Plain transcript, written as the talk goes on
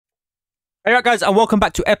Hey guys, and welcome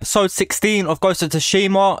back to episode 16 of Ghost of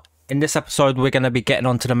Tsushima. In this episode, we're going to be getting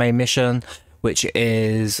on to the main mission, which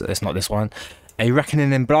is, it's not this one, a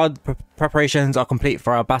reckoning in blood. Preparations are complete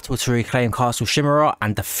for our battle to reclaim Castle Shimura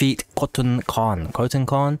and defeat Khotun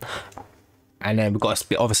Khan. And then we've got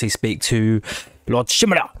to obviously speak to Lord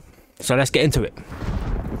Shimura. So let's get into it.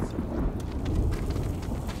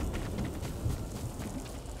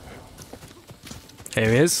 Here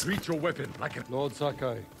he is. Reach your weapon like a Lord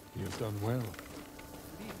Sakai, you have done well.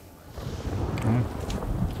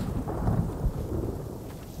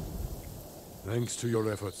 Thanks to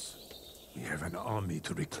your efforts, we have an army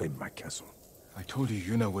to reclaim my castle. I told you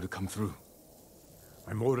Yuna would come through.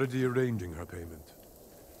 I'm already arranging her payment.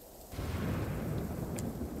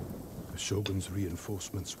 The Shogun's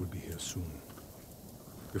reinforcements will be here soon.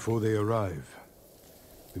 Before they arrive,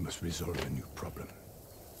 we must resolve a new problem.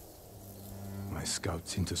 My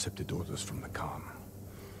scouts intercepted orders from the Khan,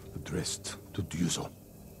 addressed to Ryuzo.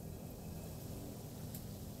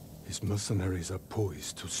 His mercenaries are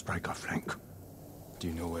poised to strike our flank. Do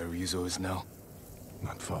you know where Ryuzo is now?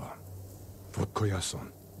 Not far. Fort Koyasan.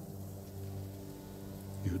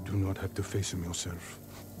 You do not have to face him yourself.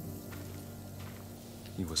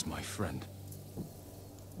 He was my friend.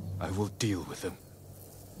 I will deal with him.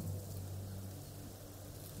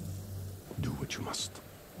 Do what you must.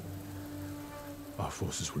 Our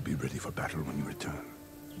forces will be ready for battle when you return.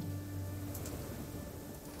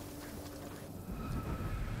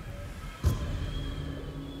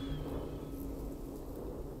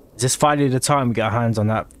 Is this finally the time we get our hands on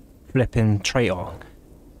that flipping traitor?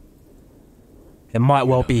 It might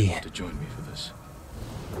well be. To join me for this.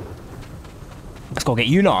 Let's go get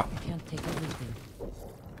Yuna. Can't take everything.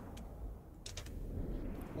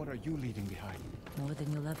 What are you leaving behind? More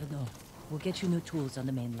than you'll ever know. We'll get you new tools on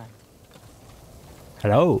the mainland.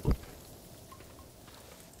 Hello.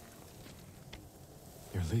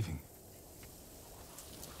 You're leaving.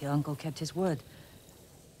 Your uncle kept his word.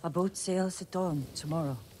 Our boat sails at dawn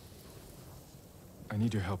tomorrow. I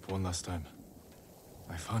need your help one last time.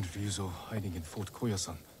 I found Ryuzo hiding in Fort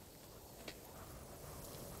Koyasan.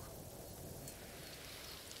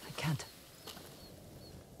 I can't.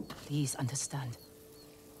 Please understand.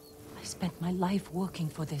 I spent my life working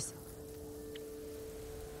for this.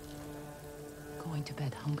 Going to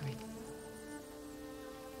bed hungry.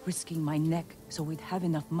 Risking my neck so we'd have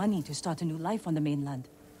enough money to start a new life on the mainland.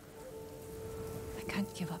 I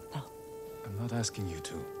can't give up now. I'm not asking you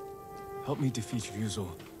to. Help me defeat Ryuzo,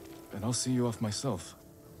 and I'll see you off myself.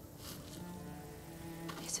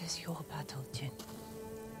 This is your battle, Jin.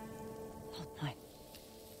 Not mine.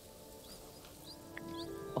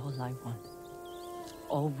 All I want,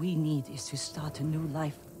 all we need is to start a new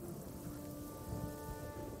life.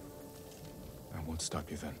 I won't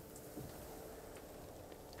stop you then.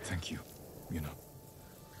 Thank you, Yuna,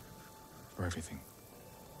 for everything.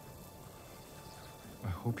 I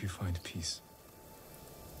hope you find peace.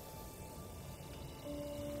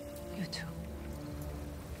 You too.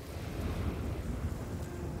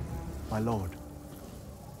 My lord.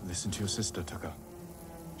 Listen to your sister, Taka.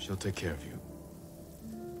 She'll take care of you.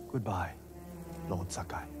 Goodbye, Lord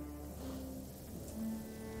Sakai.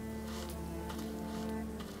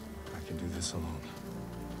 I can do this alone,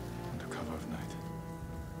 under cover of night.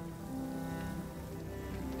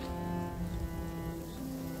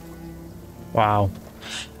 Wow.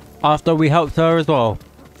 After we helped her as well.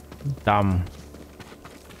 Damn.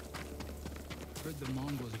 Heard the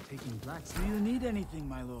Mongols are taking blacks. Do you need anything,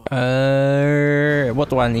 my lord? What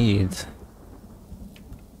do I need?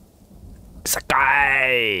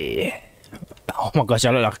 Sakai! Oh my gosh, I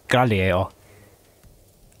look like a gladiator.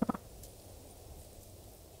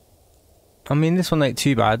 I mean, this one ain't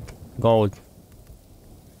too bad. Gold.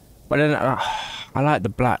 But then, I like the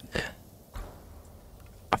black.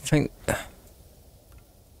 I think...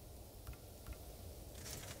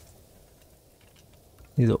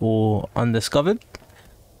 These are all undiscovered.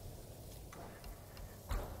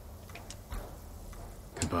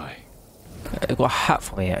 Goodbye. They've got a hat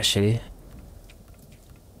for me, actually.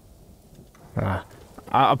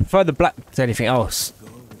 I prefer the black to anything else.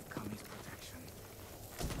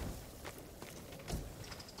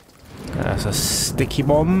 That's a sticky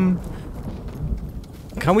bomb.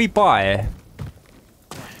 Can we buy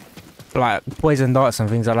like poison darts and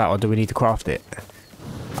things like that, or do we need to craft it?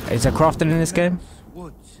 Is there crafting in this game?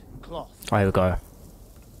 Woods, cloth. Oh, here we go.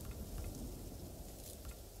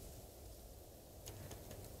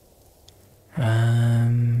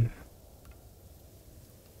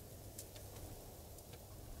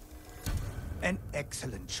 An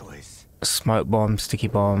excellent choice. Smoke bomb, sticky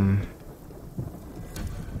bomb.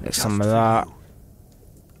 There's some of that.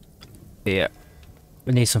 Yeah.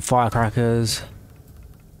 We need some firecrackers.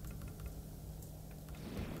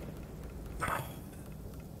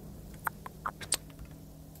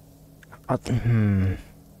 I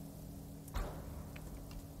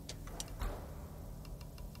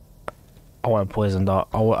want a poison dart.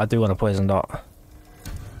 I do want a poison dart.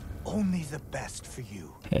 Only the best for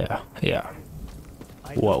you. Yeah, yeah.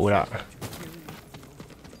 What would that?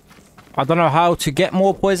 I don't know how to get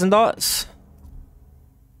more poison darts.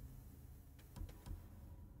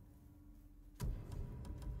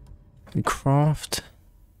 Craft.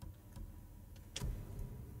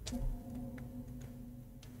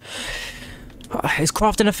 Is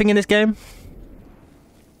crafting a thing in this game?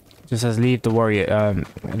 It just says leave the warrior,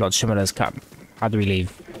 Lord Shimmer's camp. How do we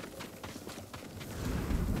leave?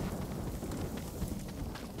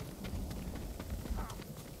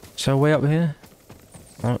 So way up here?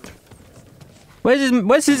 Oh.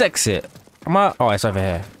 Where's his exit? Am I? Oh, it's over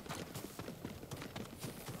here.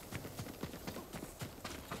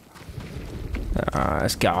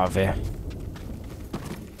 Let's get out of here.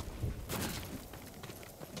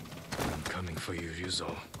 I'm coming for you,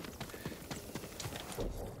 Ryuzo.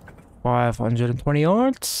 520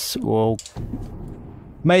 yards. We'll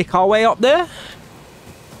make our way up there.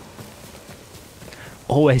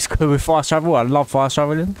 Always good with fast travel. I love fast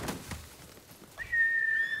traveling.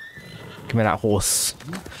 Give me that horse.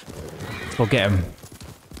 Let's go get him.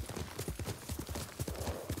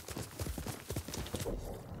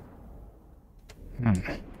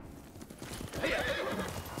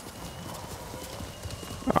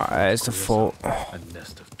 Alright, there's the fort. A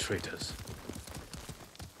nest of traitors.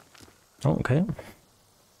 Oh, okay.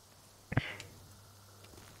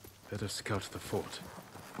 Better scout the fort.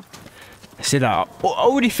 See that? I'm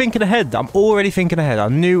already thinking ahead. I'm already thinking ahead. I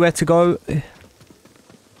knew where to go.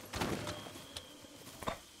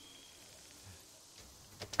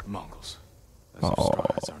 Mongols. As if straw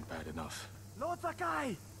hats aren't bad enough. Lord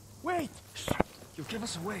Sakai! Wait! You give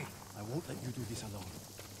us away. I won't let you do this alone.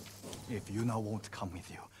 If Yuna won't come with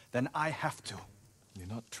you, then I have to. You're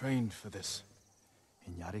not trained for this.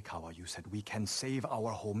 In Yarikawa, you said we can save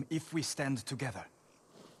our home if we stand together.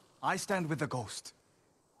 I stand with the ghost.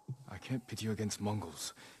 I can't pit you against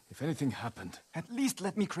Mongols. If anything happened... At least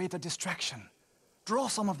let me create a distraction. Draw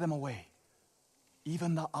some of them away.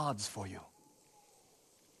 Even the odds for you.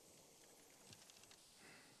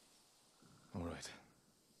 All right.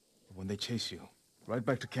 But when they chase you, ride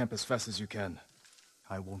back to camp as fast as you can.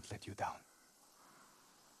 I won't let you down.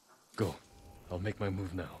 Go. I'll make my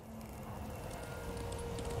move now.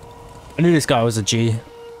 I knew this guy was a G.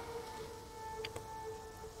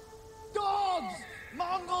 Dogs!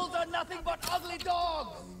 Mongols are nothing but ugly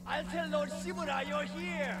dogs! I'll tell Lord Shimura you're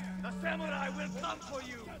here! The samurai will come for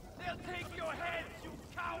you! They'll take your heads, you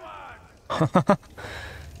coward!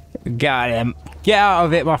 Got him. Get out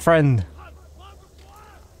of it, my friend.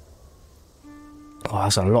 Oh,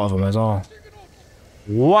 that's a lot of them as well.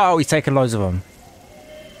 Wow, he's taking loads of them.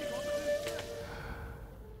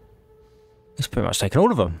 He's pretty much taken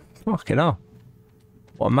all of them. Fucking hell.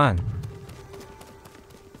 What a man.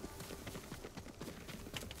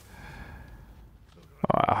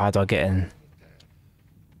 Alright, how do I get in?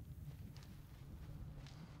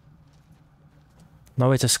 No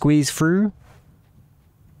way to squeeze through?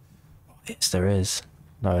 Yes, there is.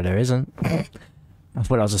 No, there isn't. I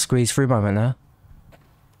thought that was a squeeze through moment there.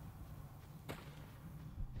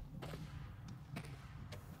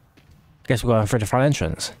 Guess we're going through the front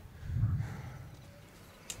entrance.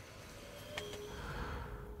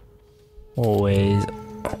 Always.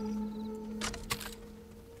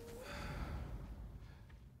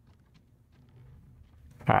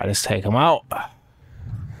 Alright, let's take him out.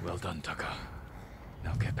 Well done, Taka.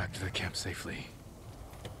 Now get back to the camp safely.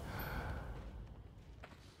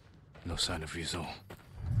 No sign of Ryuzo.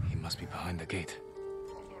 He must be behind the gate.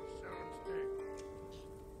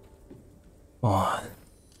 Oh.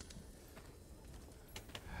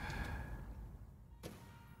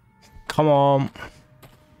 Come on.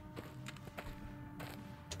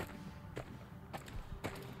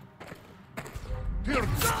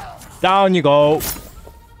 Down you go.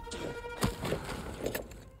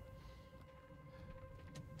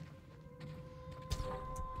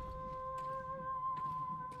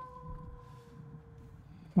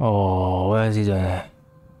 Oh, where is he doing?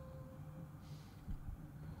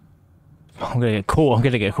 I'm gonna get caught. I'm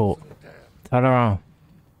gonna get caught. Turn around.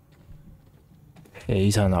 Yeah,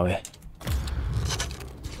 you turn that way.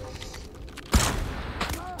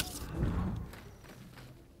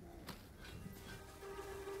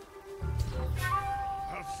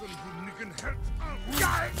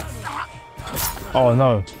 Die! Oh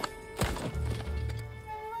no.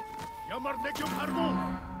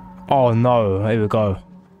 Oh no, here we go.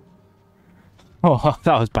 Oh,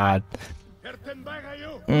 that was bad.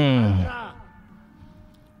 I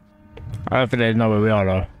don't think they know where we are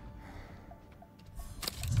though.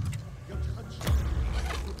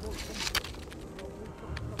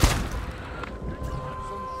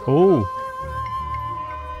 Oh,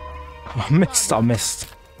 I missed.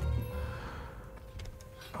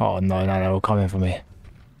 Oh no, they're all coming for me.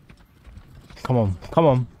 Come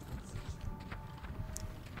on.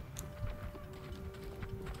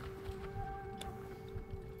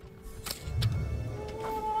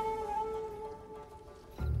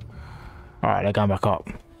 Alright, they're going back up.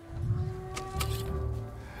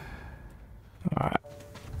 Alright.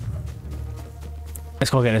 Let's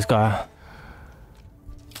go get this guy.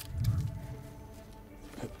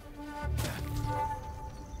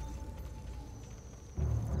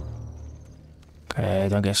 Okay,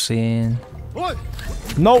 don't get seen.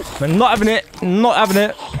 Nope, I'm not having it. Not having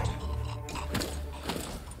it.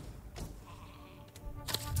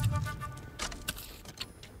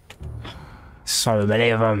 So many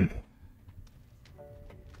of them.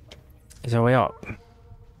 Is there a way up?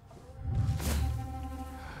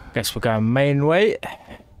 Guess we're going main way.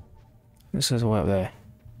 This is a way up there.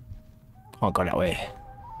 Can't go that way.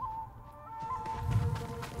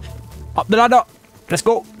 Up the ladder. Let's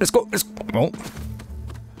go. Oh.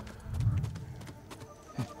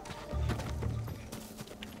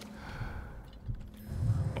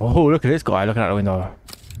 Oh, look at this guy looking out the window.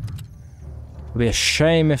 It'd be a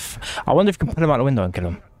shame if... I wonder if you can pull him out the window and kill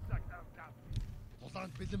him.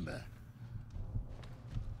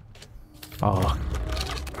 Oh.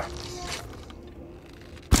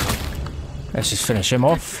 Let's just finish him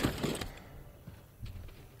off.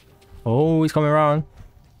 Oh, he's coming around.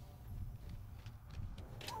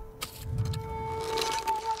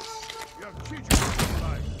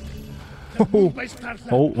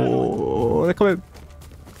 Oh, they're coming.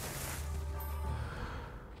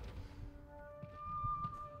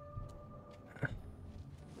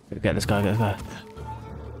 Get this guy,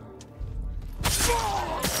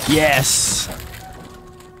 Yes!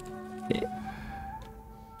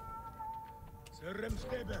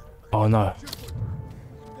 Oh no.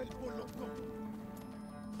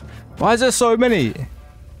 Why is there so many?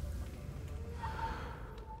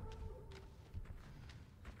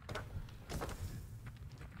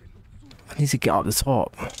 I need to get up the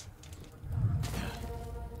top.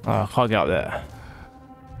 Oh, I can't get up there.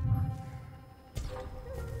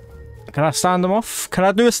 Can I stand them off? Can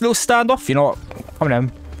I do this little standoff? You know what? Come on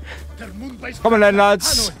then. Come on then,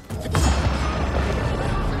 lads.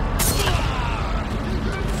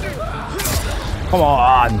 Come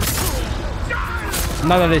on.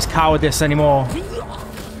 None of this cowardice anymore.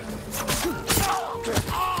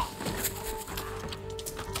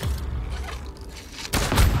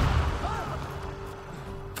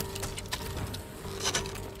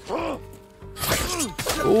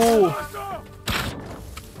 Ooh.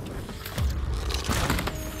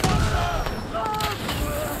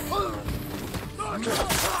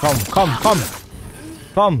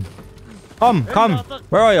 Come.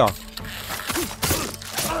 Where are you?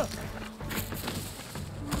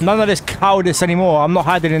 None of this cowardice anymore. I'm not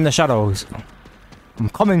hiding in the shadows. I'm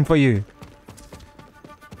coming for you.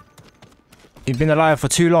 You've been alive for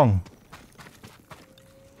too long.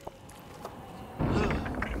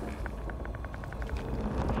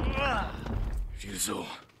 Ryuzo,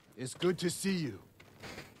 it's good to see you.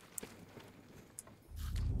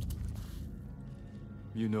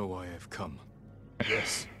 You know why I've come.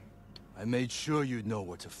 Yes. I made sure you'd know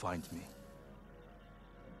where to find me.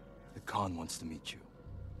 The Khan wants to meet you.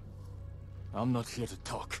 I'm not here to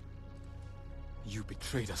talk. You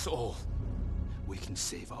betrayed us all. We can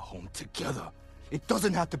save our home together. It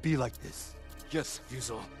doesn't have to be like this. Yes,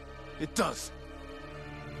 Ryuzo. It does.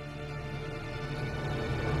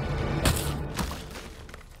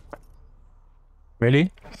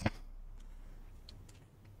 Really?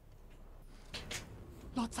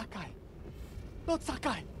 Lord Sakai! Lord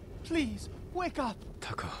Sakai! Please, wake up!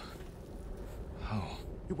 Taka... How?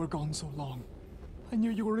 You were gone so long. I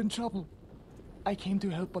knew you were in trouble. I came to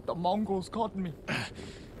help, but the Mongols caught me.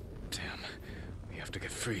 Damn. We have to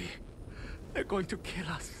get free. They're going to kill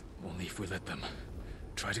us. Only if we let them.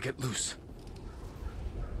 Try to get loose.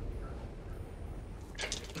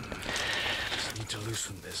 Just need to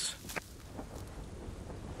loosen this.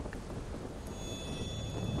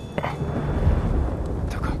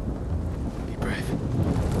 Taka, be brave.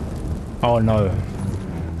 Oh no.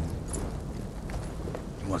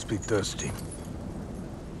 You must be thirsty.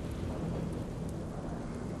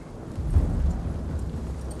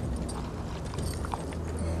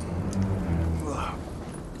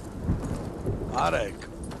 Areg.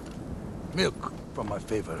 Milk from my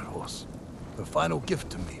favorite horse. Her final gift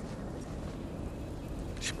to me.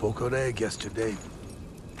 She broke her egg yesterday,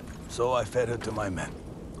 so I fed her to my men.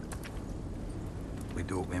 We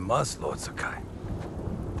do what we must, Lord Sakai.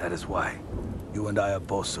 That is why you and I are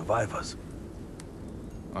both survivors.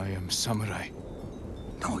 I am samurai.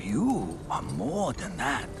 No, you are more than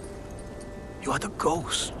that. You are the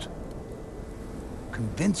ghost.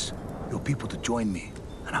 Convince your people to join me,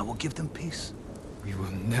 and I will give them peace. We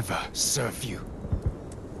will never serve you.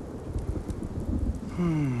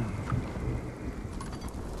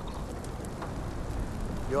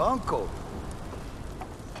 Your uncle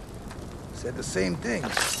said the same thing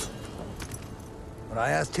when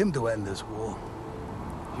I asked him to end this war.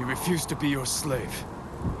 He refused to be your slave.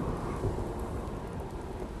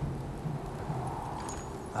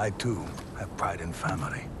 I too have pride in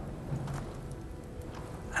family.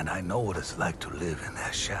 And I know what it's like to live in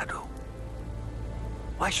their shadow.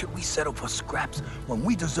 Why should we settle for scraps when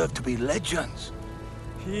we deserve to be legends?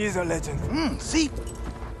 He is a legend. See?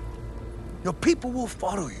 Your people will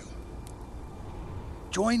follow you.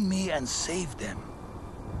 Join me and save them.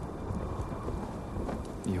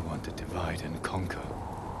 You want to divide and conquer.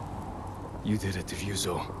 You did it to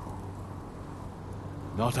Ryuzo.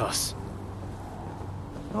 Not us.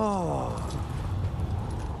 Oh.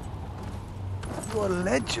 Your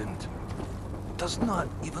legend does not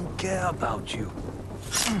even care about you.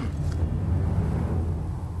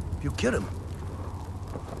 If you kill him,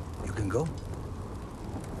 you can go.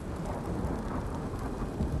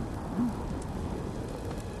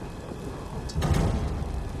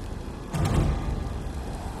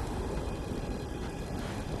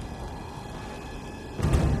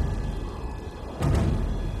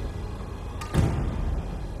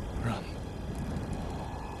 Run.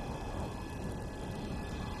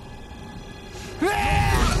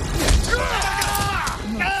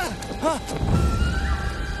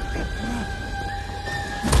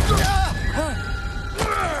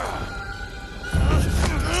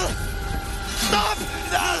 Stop!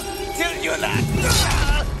 Till you not!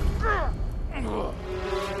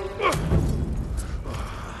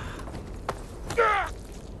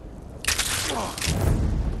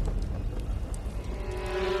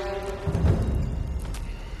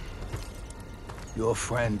 Your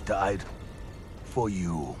friend died for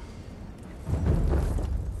you.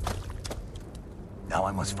 Now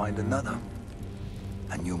I must find another,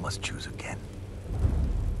 and you must choose again.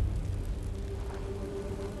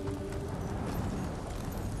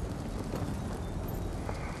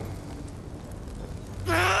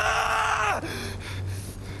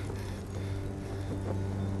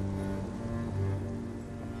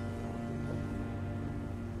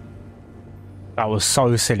 That was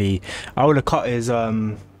so silly. I would have cut his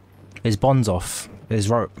bonds off, his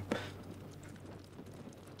rope.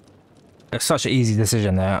 It's such an easy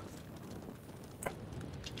decision there.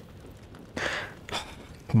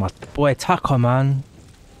 My boy Taka, man.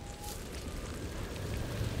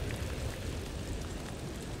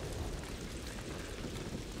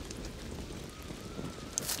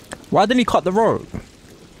 Why didn't he cut the rope?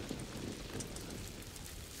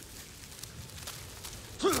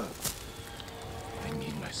 I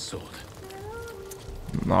need my sword.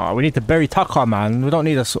 No, we need to bury Taka, man. We don't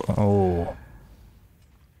need a sword. Oh.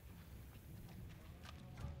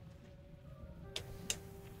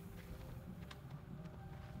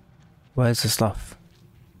 Where's the stuff?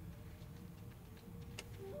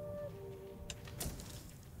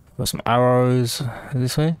 Got some arrows.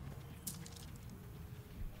 This way?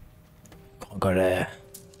 Can't go there.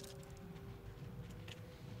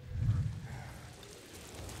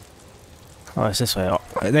 Oh, it's this way. Oh,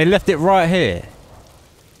 they left it right here.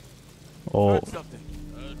 Oh.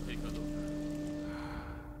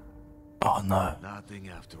 Oh no. Nothing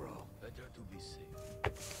after all. Better to be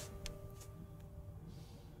safe.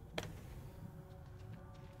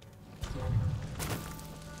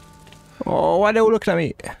 Oh, why are they all looking at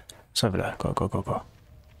me? It's over there. Go, go, go, go.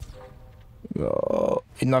 Go.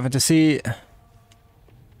 Nothing to see.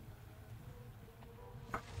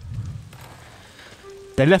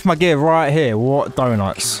 They left my gear right here. What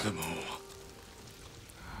donuts?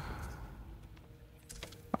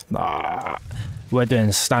 Nah. We're doing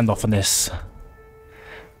standoff on this.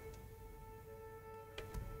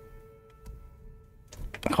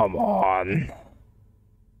 Come on.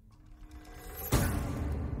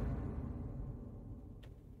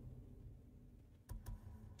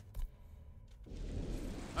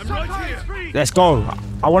 I'm right here. Let's go.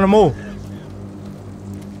 I want them all.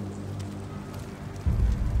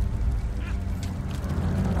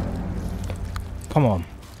 Come on.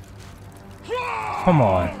 Come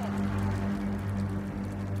on.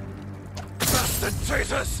 accursed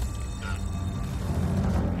traitors!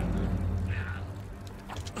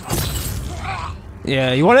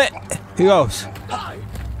 Yeah, you want it? Who goes?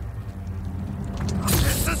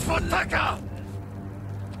 This is for Taka!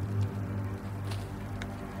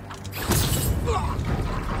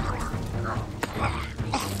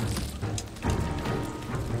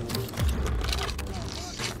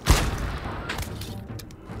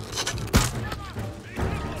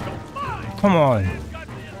 Come on.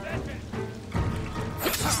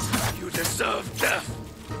 You deserve death!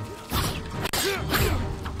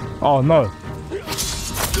 Oh no.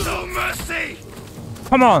 No mercy!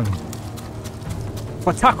 Come on.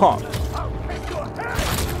 Attack up.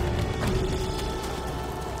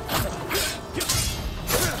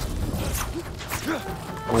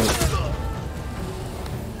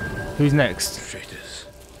 Who's next? Traitors.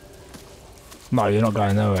 No, you're not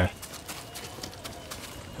going nowhere.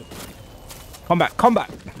 Come back, come back.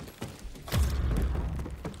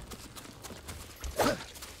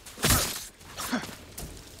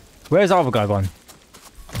 Where's the other guy gone?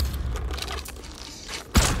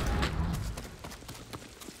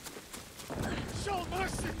 Show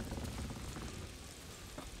mercy!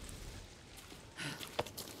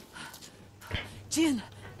 Jin,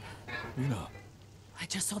 Mina. I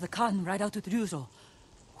just saw the Khan ride out with Ryuzo.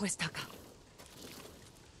 Where's Taka?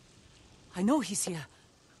 I know he's here.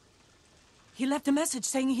 He left a message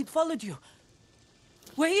saying he'd followed you.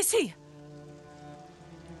 Where is he?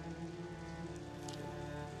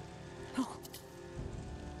 No.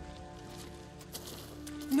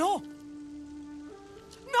 No!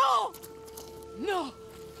 No! No!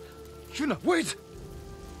 Yuna, wait!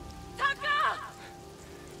 Taka!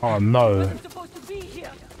 Oh no. He wasn't supposed to be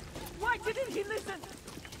here. Why didn't he listen?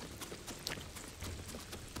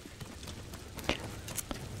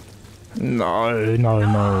 No, no,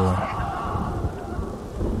 no.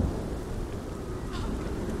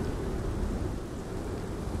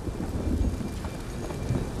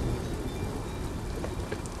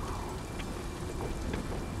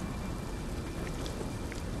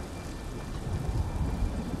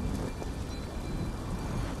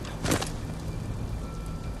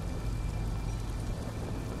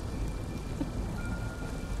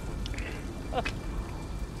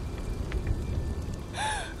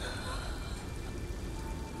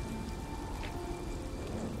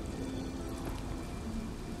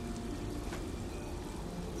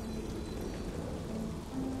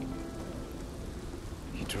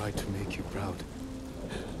 He tried to make you proud.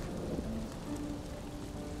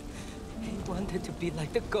 He wanted to be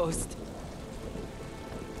like the ghost.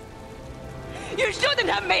 You shouldn't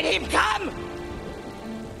have made him come!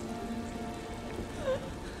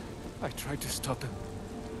 I tried to stop him.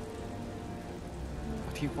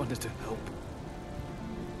 But he wanted to help.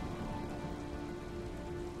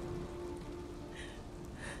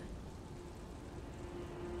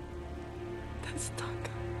 That's Taka.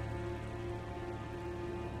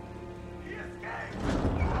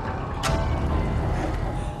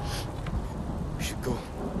 We should go.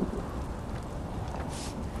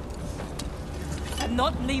 I'm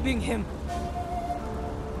not leaving him.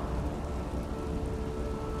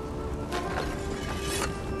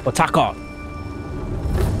 Attack up.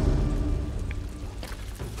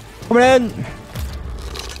 Come in.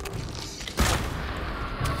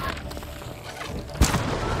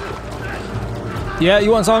 Yeah,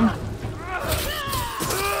 you want some?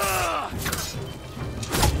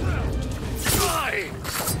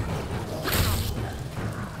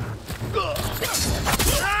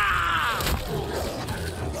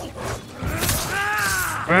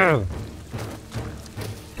 Ugh.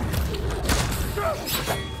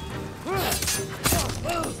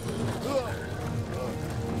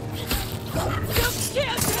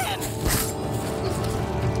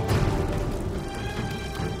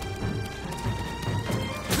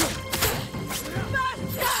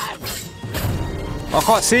 I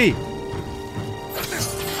can't see.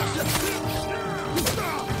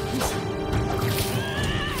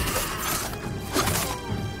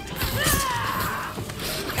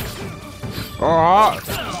 Alright.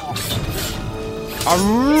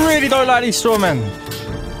 I really don't like these strawmen.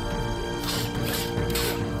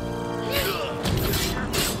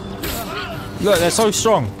 Look, they're so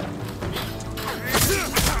strong.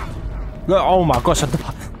 Look, oh my gosh.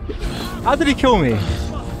 How did he kill me?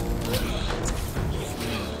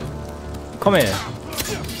 Come here.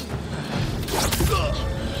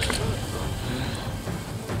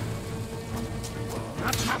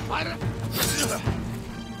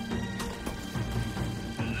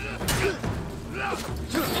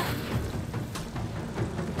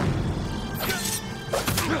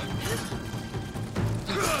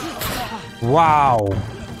 Wow.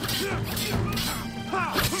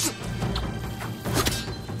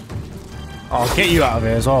 I'll get you out of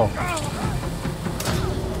here as well.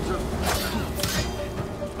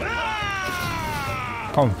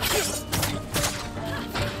 Come.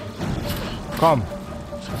 Come.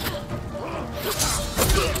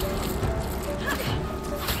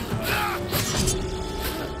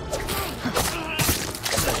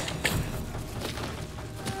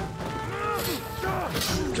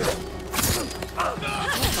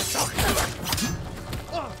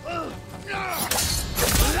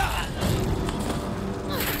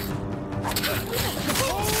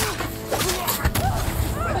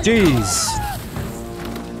 Jeez.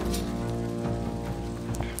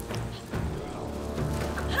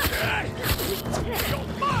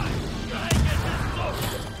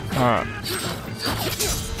 Alright.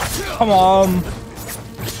 Come on.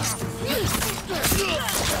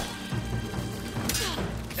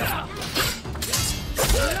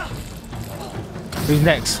 Who's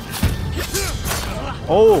next?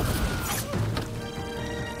 Oh.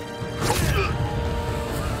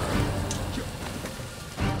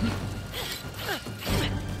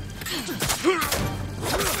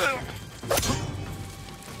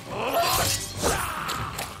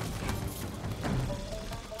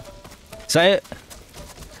 Is that it?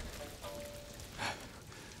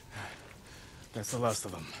 That's the last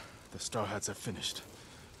of them. The Star Hats are finished.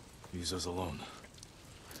 Ryuzo's alone.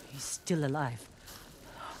 He's still alive.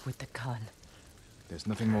 With the Khan. There's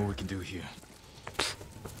nothing more we can do here.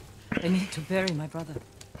 I need to bury my brother.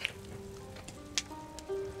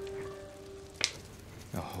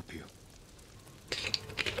 I'll help you.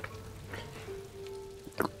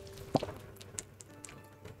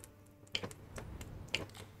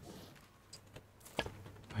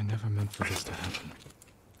 I never meant for this to happen.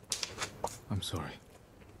 I'm sorry.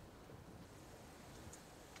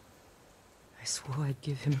 I swore I'd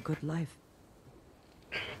give him a good life.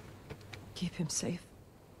 Keep him safe.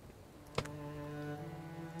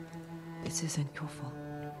 This isn't your fault.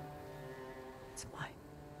 It's mine.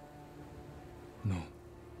 No.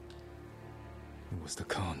 It was the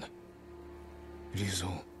Khan.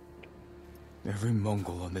 Ryuzo. Every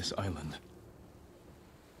Mongol on this island.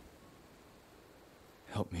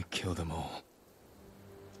 Help me kill them all.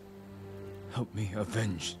 Help me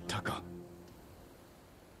avenge Taka.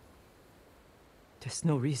 There's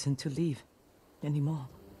no reason to leave anymore.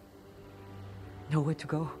 Nowhere to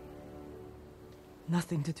go.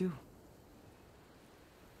 Nothing to do.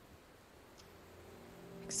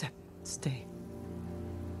 Except stay.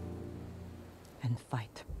 And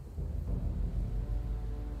fight.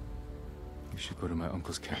 You should go to my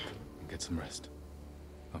uncle's camp and get some rest.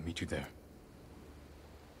 I'll meet you there.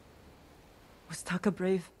 Was Taka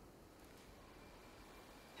brave?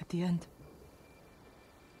 At the end?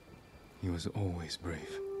 He was always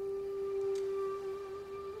brave.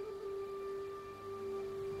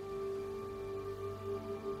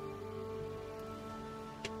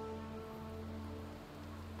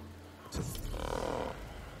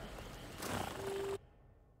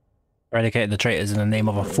 Eradicate the traitors in the name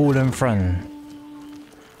of a fallen friend.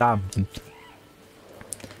 Damn.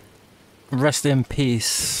 Rest in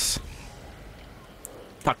peace,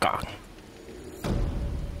 Taka.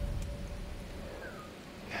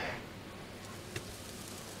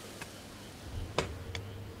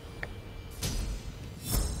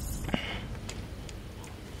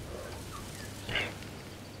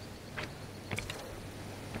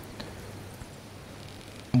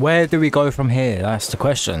 Where do we go from here? That's the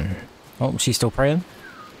question. Oh, she's still praying.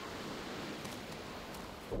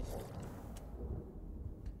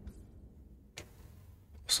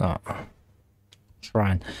 What's that?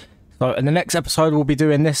 Shrine. So in the next episode, we'll be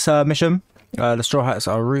doing this mission. The Straw Hats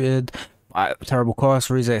are rooted by a terrible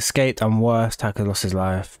course. Riza escaped, and worse, Taka lost his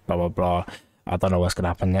life. Blah blah blah. I don't know what's gonna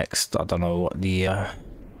happen next. I don't know what the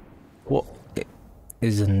what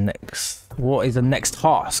is the next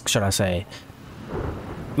task, should I say?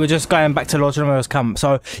 We're just going back to Lord Shinomo's camp.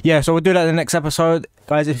 So yeah, so we'll do that in the next episode.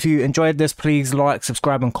 Guys, if you enjoyed this, please like,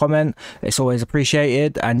 subscribe and comment. It's always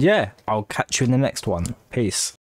appreciated. And yeah, I'll catch you in the next one. Peace.